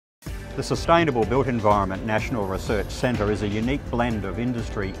The Sustainable Built Environment National Research Centre is a unique blend of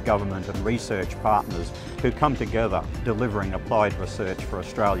industry, government and research partners who come together delivering applied research for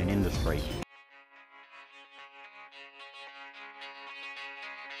Australian industry.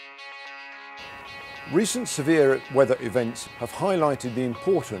 Recent severe weather events have highlighted the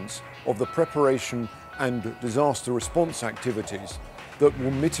importance of the preparation and disaster response activities that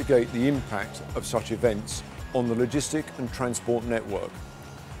will mitigate the impact of such events on the logistic and transport network.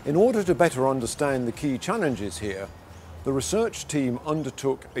 In order to better understand the key challenges here, the research team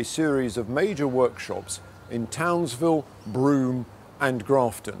undertook a series of major workshops in Townsville, Broome and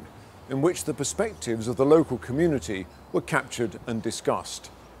Grafton, in which the perspectives of the local community were captured and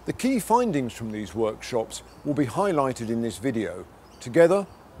discussed. The key findings from these workshops will be highlighted in this video, together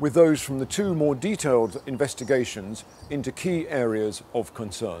with those from the two more detailed investigations into key areas of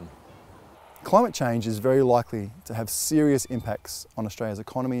concern. Climate change is very likely to have serious impacts on Australia's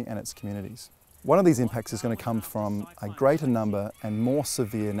economy and its communities. One of these impacts is going to come from a greater number and more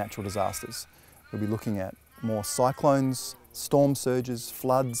severe natural disasters. We'll be looking at more cyclones, storm surges,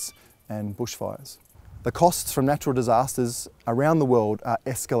 floods and bushfires. The costs from natural disasters around the world are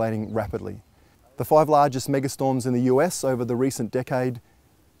escalating rapidly. The 5 largest megastorms in the US over the recent decade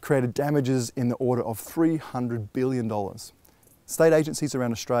created damages in the order of $300 billion. State agencies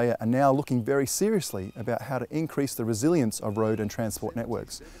around Australia are now looking very seriously about how to increase the resilience of road and transport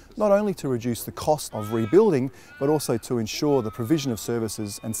networks, not only to reduce the cost of rebuilding, but also to ensure the provision of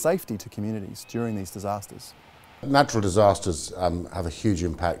services and safety to communities during these disasters. Natural disasters have a huge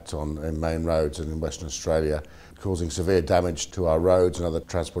impact in main roads and in Western Australia, causing severe damage to our roads and other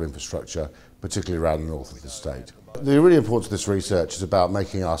transport infrastructure, particularly around the north of the state. The really importance of this research is about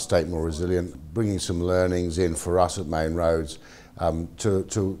making our state more resilient, bringing some learnings in for us at main roads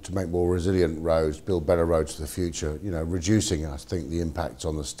to make more resilient roads, build better roads for the future, reducing, I think, the impacts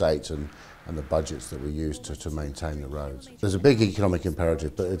on the state and the budgets that we use to maintain the roads. There's a big economic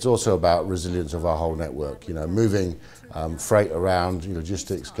imperative, but it's also about resilience of our whole network, moving freight around,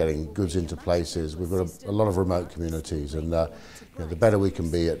 logistics, getting goods into places. We've got a lot of remote communities, and the better we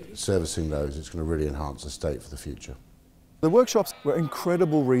can be at servicing those, it's going to really enhance the state for the future. The workshops were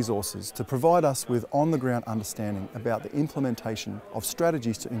incredible resources to provide us with on-the-ground understanding about the implementation of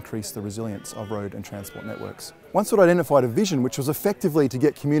strategies to increase the resilience of road and transport networks. Once we'd identified a vision, which was effectively to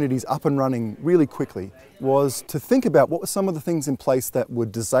get communities up and running really quickly, was to think about what were some of the things in place that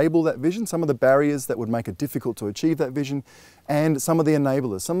would disable that vision, some of the barriers that would make it difficult to achieve that vision, and some of the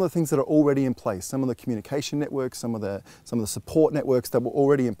enablers, some of the things that are already in place, some of the communication networks, some of the support networks that were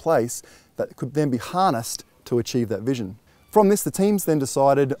already in place that could then be harnessed to achieve that vision. From this, the teams then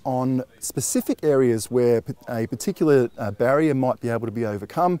decided on specific areas where a particular barrier might be able to be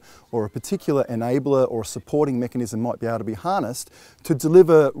overcome, or a particular enabler or supporting mechanism might be able to be harnessed to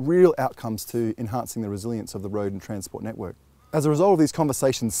deliver real outcomes to enhancing the resilience of the road and transport network. As a result of these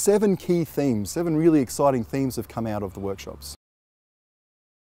conversations, 7 key themes, 7 really exciting themes have come out of the workshops.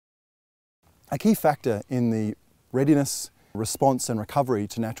 A key factor in the readiness, response and recovery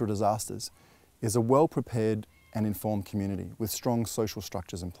to natural disasters is a well-prepared and informed community with strong social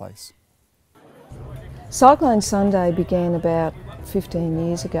structures in place. Cyclone Sunday began about 15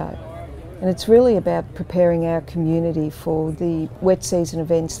 years ago, and it's really about preparing our community for the wet season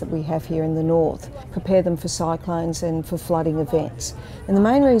events that we have here in the north, prepare them for cyclones and for flooding events. And the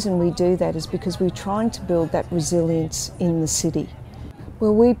main reason we do that is because we're trying to build that resilience in the city.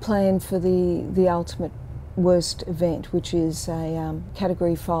 Well, we plan for the ultimate worst event, which is a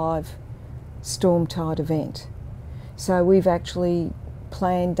Category 5 storm tide event. So we've actually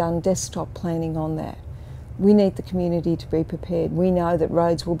done desktop planning on that. We need the community to be prepared. We know that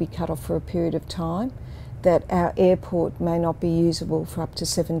roads will be cut off for a period of time, that our airport may not be usable for up to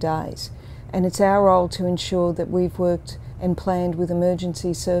 7 days. And it's our role to ensure that we've worked and planned with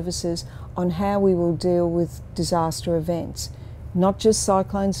emergency services on how we will deal with disaster events. Not just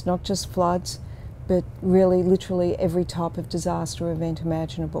cyclones, not just floods, but really literally every type of disaster event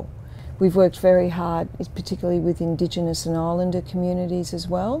imaginable. We've worked very hard, particularly with Indigenous and Islander communities as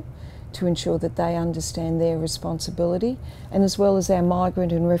well, to ensure that they understand their responsibility, and as well as our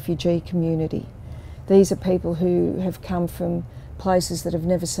migrant and refugee community. These are people who have come from places that have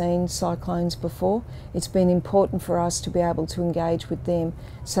never seen cyclones before. It's been important for us to be able to engage with them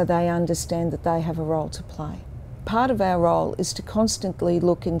so they understand that they have a role to play. Part of our role is to constantly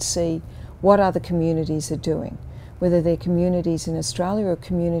look and see what other communities are doing, whether they're communities in Australia or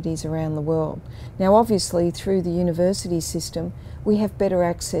communities around the world. Now obviously through the university system we have better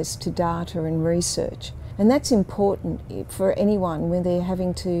access to data and research, and that's important for anyone when they're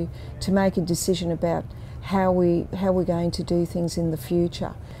having to make a decision about how we're going to do things in the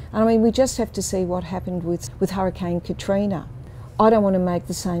future. And I mean, we just have to see what happened with Hurricane Katrina. I don't want to make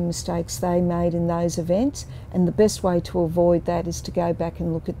the same mistakes they made in those events, and the best way to avoid that is to go back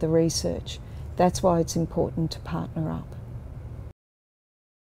and look at the research. That's why it's important to partner up.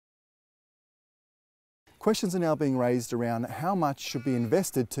 Questions are now being raised around how much should be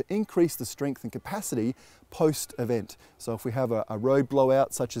invested to increase the strength and capacity post-event. So if we have a road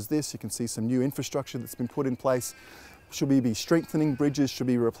blowout such as this, you can see some new infrastructure that's been put in place. Should we be strengthening bridges? Should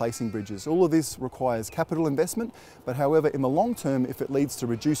we be replacing bridges? All of this requires capital investment, but however, in the long term, if it leads to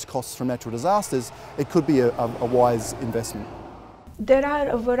reduced costs from natural disasters, it could be a wise investment. There are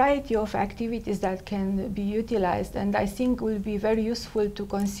a variety of activities that can be utilized, and I think will be very useful to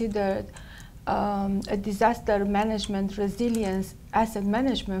consider a disaster management resilience asset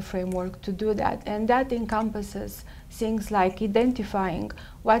management framework to do that, and that encompasses things like identifying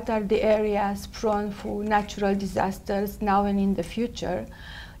what are the areas prone for natural disasters now and in the future,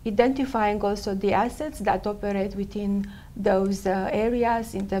 identifying also the assets that operate within those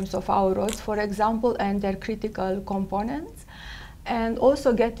areas in terms of our roads, for example, and their critical components, and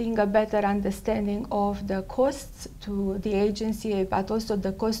also getting a better understanding of the costs to the agency, but also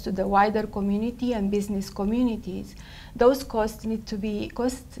the cost to the wider community and business communities. Those costs need to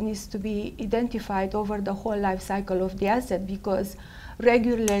be identified over the whole life cycle of the asset, because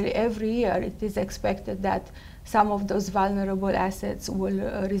regularly every year it is expected that some of those vulnerable assets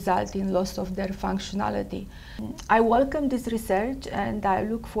will result in loss of their functionality. I welcome this research, and I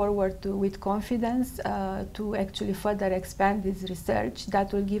look forward to, with confidence, to actually further expand this research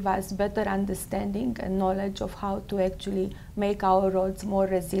that will give us better understanding and knowledge of how to actually make our roads more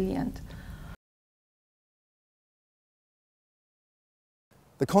resilient.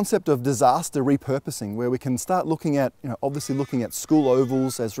 The concept of disaster repurposing, where we can start looking at, obviously looking at school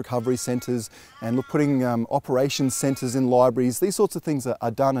ovals as recovery centres, and putting operations centres in libraries. These sorts of things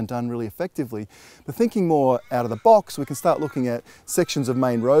are done and done really effectively. But thinking more out of the box, we can start looking at sections of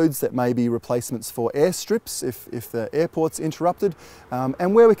main roads that may be replacements for airstrips if the airport's interrupted,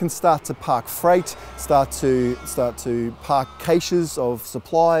 and where we can start to park freight, start to park caches of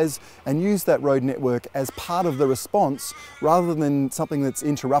supplies, and use that road network as part of the response rather than something that's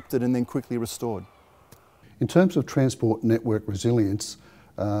interrupted and then quickly restored. In terms of transport network resilience,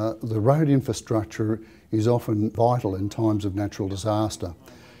 the road infrastructure is often vital in times of natural disaster.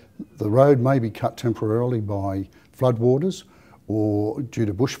 The road may be cut temporarily by floodwaters or due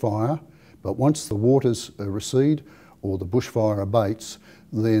to bushfire, but once the waters recede or the bushfire abates,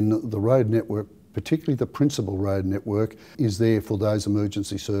 then the road network, particularly the principal road network, is there for those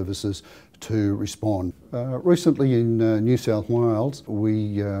emergency services to respond. Recently in New South Wales,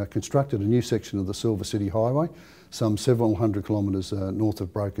 we constructed a new section of the Silver City Highway, some several hundred kilometres north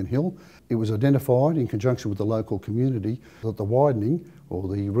of Broken Hill. It was identified in conjunction with the local community that the widening or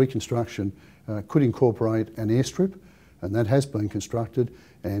the reconstruction could incorporate an airstrip, and that has been constructed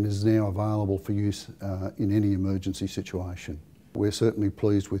and is now available for use in any emergency situation. We're certainly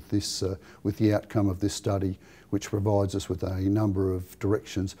pleased with this, with the outcome of this study, which provides us with a number of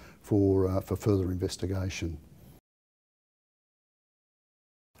directions for further investigation.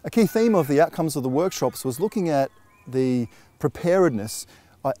 A key theme of the outcomes of the workshops was looking at the preparedness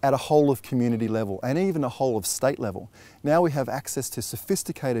at a whole of community level and even a whole of state level. Now we have access to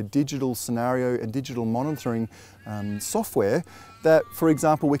sophisticated digital scenario and digital monitoring software that, for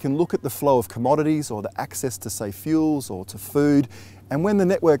example, we can look at the flow of commodities or the access to, say, fuels or to food, and when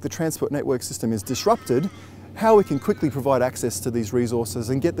the transport network system is disrupted, how we can quickly provide access to these resources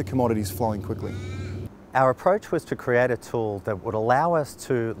and get the commodities flowing quickly. Our approach was to create a tool that would allow us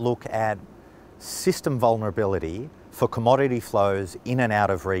to look at system vulnerability for commodity flows in and out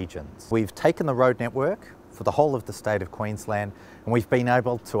of regions. We've taken the road network for the whole of the state of Queensland, and we've been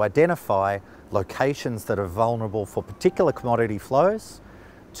able to identify locations that are vulnerable for particular commodity flows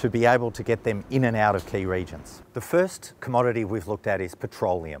to be able to get them in and out of key regions. The first commodity we've looked at is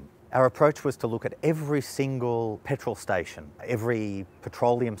petroleum. Our approach was to look at every single petrol station, every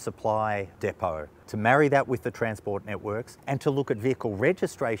petroleum supply depot, to marry that with the transport networks and to look at vehicle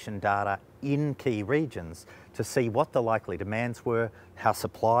registration data in key regions to see what the likely demands were, how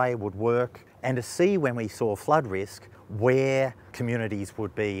supply would work, and to see, when we saw flood risk, where communities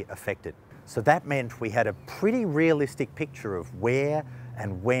would be affected. So that meant we had a pretty realistic picture of where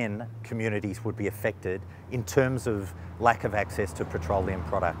and when communities would be affected in terms of lack of access to petroleum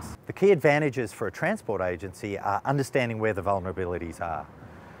products. The key advantages for a transport agency are understanding where the vulnerabilities are.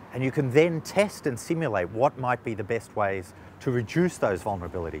 And you can then test and simulate what might be the best ways to reduce those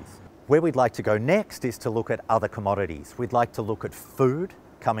vulnerabilities. Where we'd like to go next is to look at other commodities. We'd like to look at food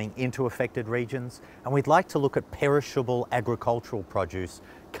coming into affected regions, and we'd like to look at perishable agricultural produce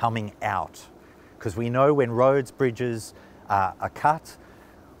coming out. Because we know when roads, bridges are cut,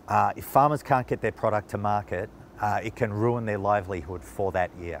 if farmers can't get their product to market, it can ruin their livelihood for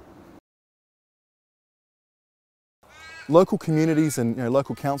that year. Local communities and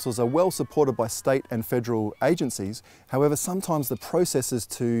local councils are well supported by state and federal agencies. However, sometimes the processes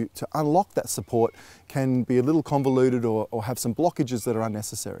to unlock that support can be a little convoluted or have some blockages that are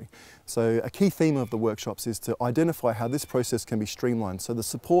unnecessary. So a key theme of the workshops is to identify how this process can be streamlined so the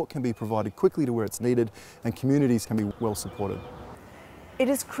support can be provided quickly to where it's needed and communities can be well supported. It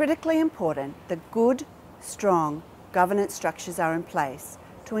is critically important that good, strong governance structures are in place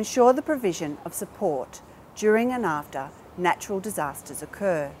to ensure the provision of support during and after natural disasters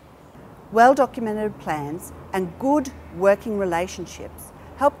occur. Well-documented plans and good working relationships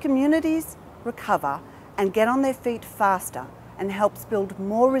help communities recover and get on their feet faster and helps build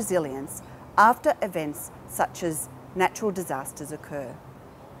more resilience after events such as natural disasters occur.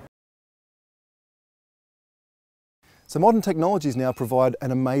 So modern technologies now provide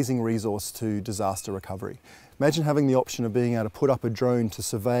an amazing resource to disaster recovery. Imagine having the option of being able to put up a drone to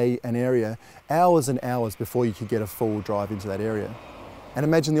survey an area hours and hours before you could get a full drive into that area. And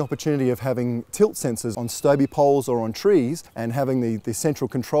imagine the opportunity of having tilt sensors on stobie poles or on trees and having the central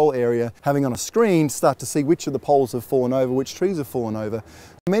control area, having on a screen start to see which of the poles have fallen over, which trees have fallen over.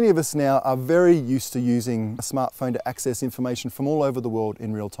 Many of us now are very used to using a smartphone to access information from all over the world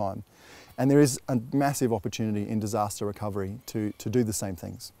in real time. And there is a massive opportunity in disaster recovery to do the same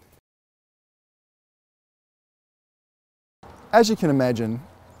things. As you can imagine,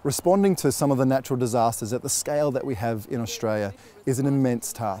 responding to some of the natural disasters at the scale that we have in Australia is an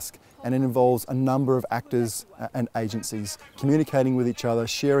immense task, and it involves a number of actors and agencies communicating with each other,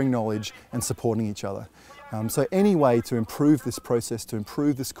 sharing knowledge and supporting each other. So any way to improve this process, to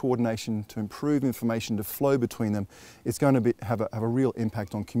improve this coordination, to improve information to flow between them is going to have a real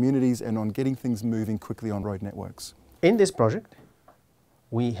impact on communities and on getting things moving quickly on road networks. In this project,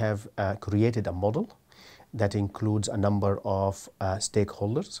 we have created a model that includes a number of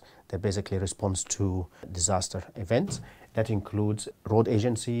stakeholders that basically responds to disaster events. That includes road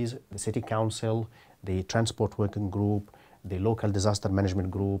agencies, the city council, the transport working group, the local disaster management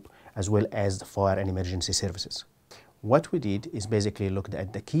group, as well as the fire and emergency services. What we did is basically looked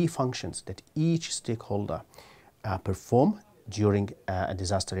at the key functions that each stakeholder perform during a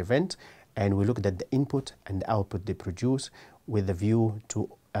disaster event, and we looked at the input and the output they produce with the view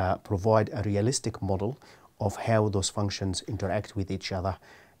to provide a realistic model of how those functions interact with each other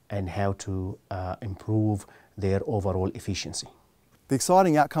and how to improve their overall efficiency. The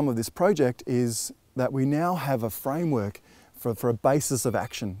exciting outcome of this project is that we now have a framework for a basis of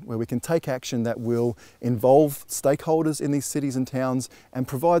action, where we can take action that will involve stakeholders in these cities and towns and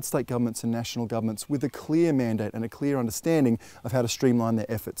provide state governments and national governments with a clear mandate and a clear understanding of how to streamline their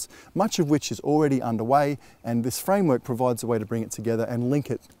efforts, much of which is already underway, and this framework provides a way to bring it together and link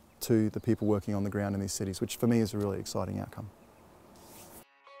it to the people working on the ground in these cities, which for me is a really exciting outcome.